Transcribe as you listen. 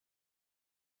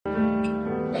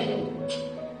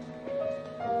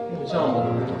像我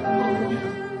们这种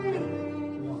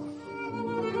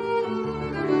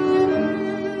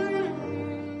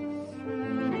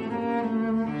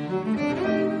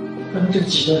咱们这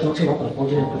企业都这老板包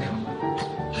真也不成。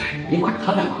嗨，别管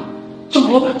他干嘛，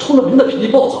郑老板出了名的脾气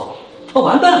暴躁，他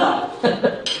完蛋了。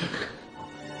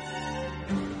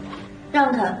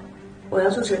让开，我要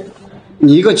坐这里。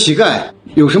你一个乞丐，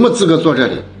有什么资格坐这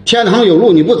里？天堂有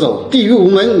路你不走，地狱无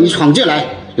门你闯进来。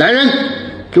来人，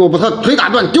给我把他腿打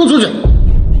断，丢出去！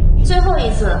最后一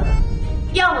次，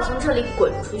要么从这里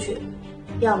滚出去，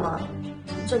要么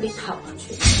从这里逃出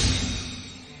去。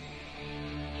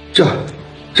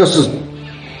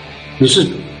你是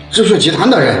知雪集团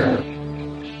的人？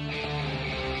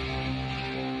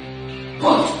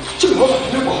这个老板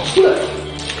别跑出来！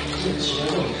这企业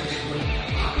到底是什么人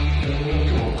啊？能这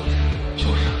么保持？就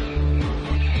是。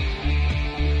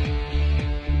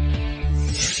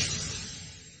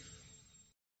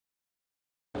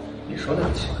你说那个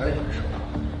乞丐也是吧？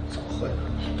怎么会呢？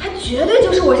他绝对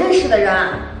就是我认识的人。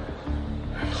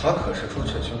他可是朱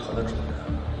雀军团的主人，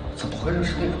怎么会认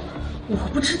识那种人？我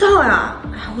不知道呀，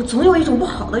我总有一种不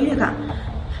好的预感。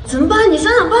怎么办？你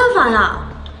想想办法呀！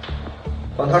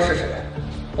管他是谁，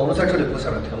我们在这里布下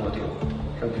了天罗地网，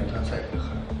任凭他再厉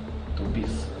害，都必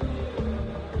死。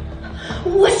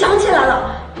我想起来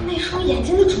了，那双眼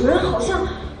睛的主人好像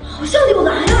柳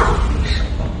兰呀。什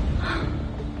么？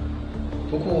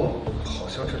不过好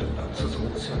像这柳兰自从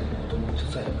见我东就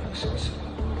再也没有消息了，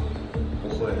不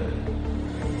会？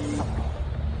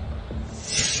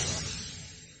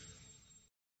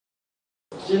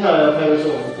接下来要拍的是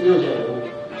我们第6件人物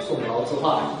宋朝字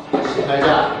画，起拍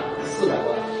价400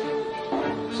万。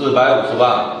450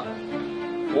万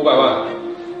，500万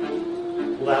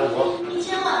550。1000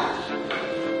万。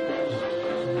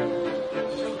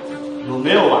有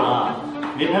没有完啊？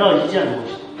没拍到1件东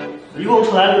西，一共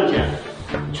出来6件，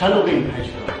全都被你拍去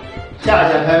了。下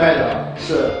一件拍卖的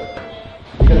是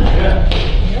一个男人。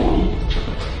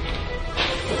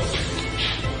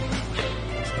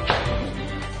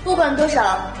不管多少，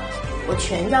我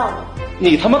全要了。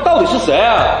你他妈到底是谁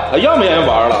啊？还要没人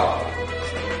玩了？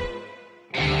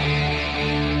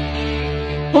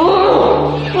柳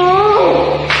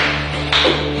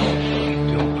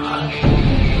兰，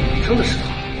真的是他？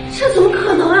这怎么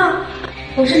可能啊！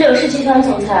我是柳氏集团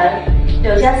总裁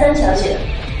柳家三小姐，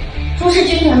朱氏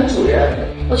军团的主人，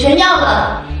我全要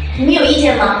了。你们有意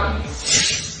见吗？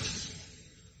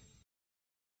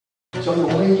小姐，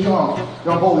我给你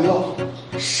让包围了。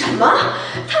什么？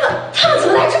他们怎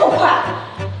么来这么快？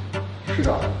市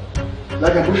长，来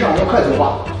点不是让要快走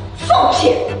吧？放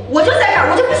屁！我就在这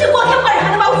儿，我就不信光天化日还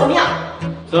能把我怎么样？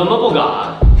怎么不敢？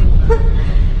哼，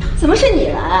怎么是你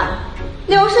来啊？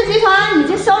柳氏集团已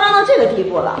经嚣张到这个地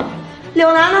步了，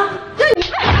柳兰呢？让你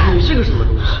你是个什么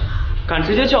东西？敢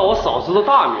直接叫我嫂子的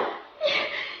大名？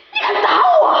你敢打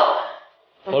我？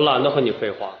我懒得和你废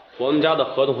话，我们家的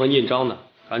合同和印章呢，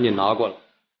赶紧拿过来。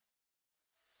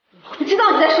我不知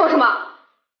道你在说什么。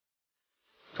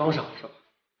装傻是吧？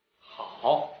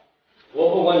好，我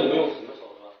不管你们用什么手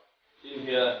段，今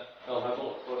天让他跟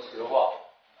我说实话。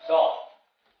笑。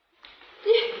你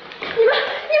们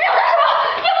要干什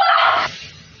么？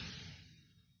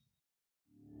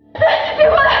你过来！别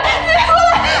过来！别过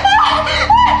来！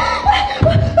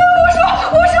我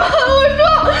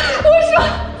说！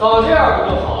早这样不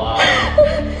就好了？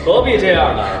何必这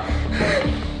样呢？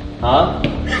啊？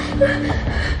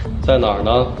在哪儿呢？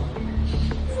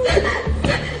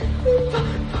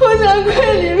包厢柜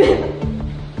里面。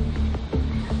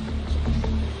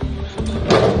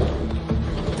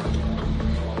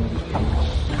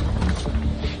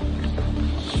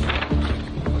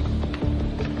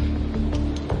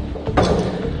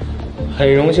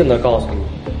很荣幸的告诉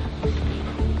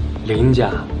你，林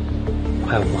家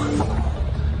快完了。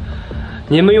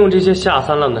你们用这些下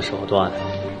三滥的手段，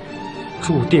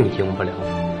注定赢不了。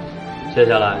接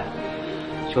下来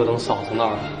就等嫂子那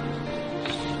儿了。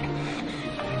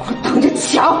我等着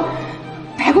抢，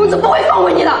白公子不会放过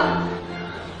你的。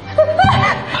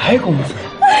白公子，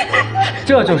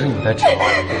这就是你的指望。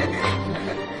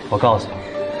我告诉你，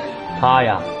他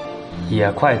呀，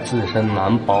也快自身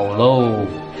难保喽。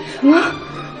什么？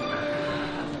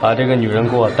把这个女人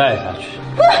给我带下去。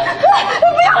不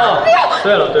要！不要！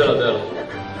对了，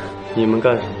你们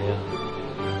干什么呀？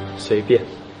随便。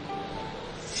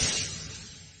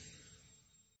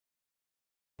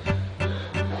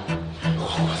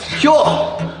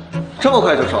哟，这么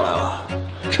快就找来了，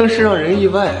真是让人意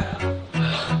外啊！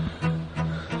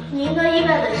你应该意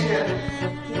外的是，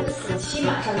你的死期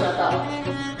马上就要到了。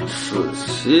死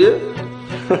期？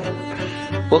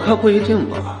我看不一定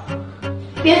吧。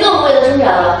别做无谓的挣扎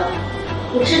了，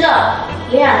我知道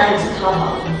李亚楠已经逃跑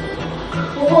了，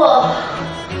不过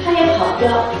他也跑不掉。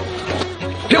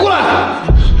别过来！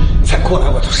再过来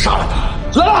我就杀了他！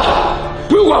来了，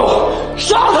不用管我，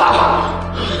杀了他！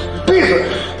闭嘴！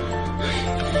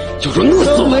有人弄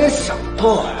死我！没想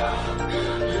到呀，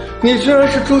你居然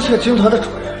是朱雀军团的主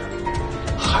人，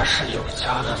还是有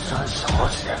家的三小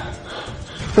姐，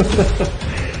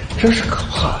真是可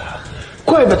怕呀！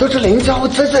怪不得这林家会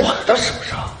栽在你的手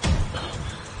上。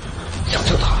想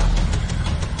救他，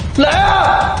来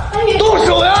啊！动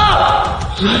手呀！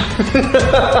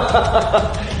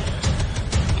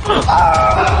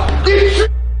啊！你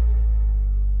是。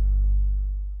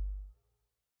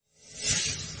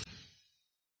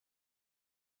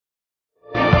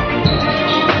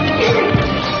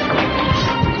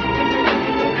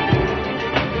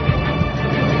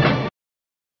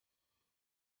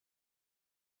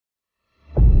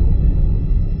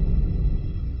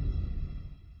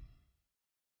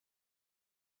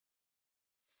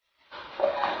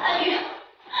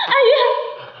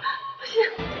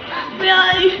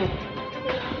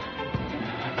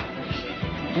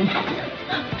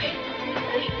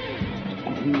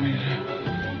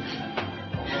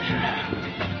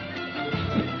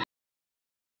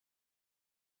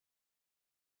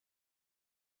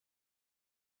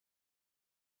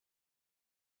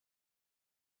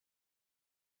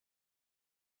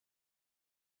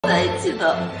在一起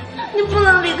的，你不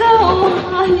能离开我，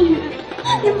阿宇，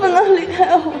你不能离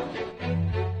开我。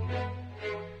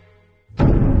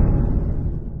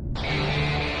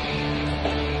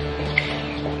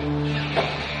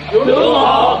刘总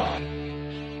好，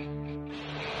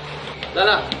兰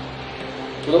兰，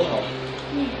我都好了。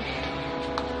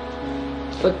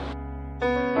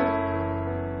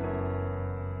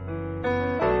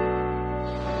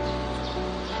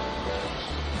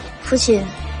父亲，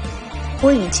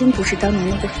我已经不是当年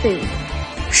那个废物，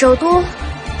首都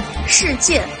世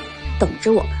界等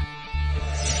着我们。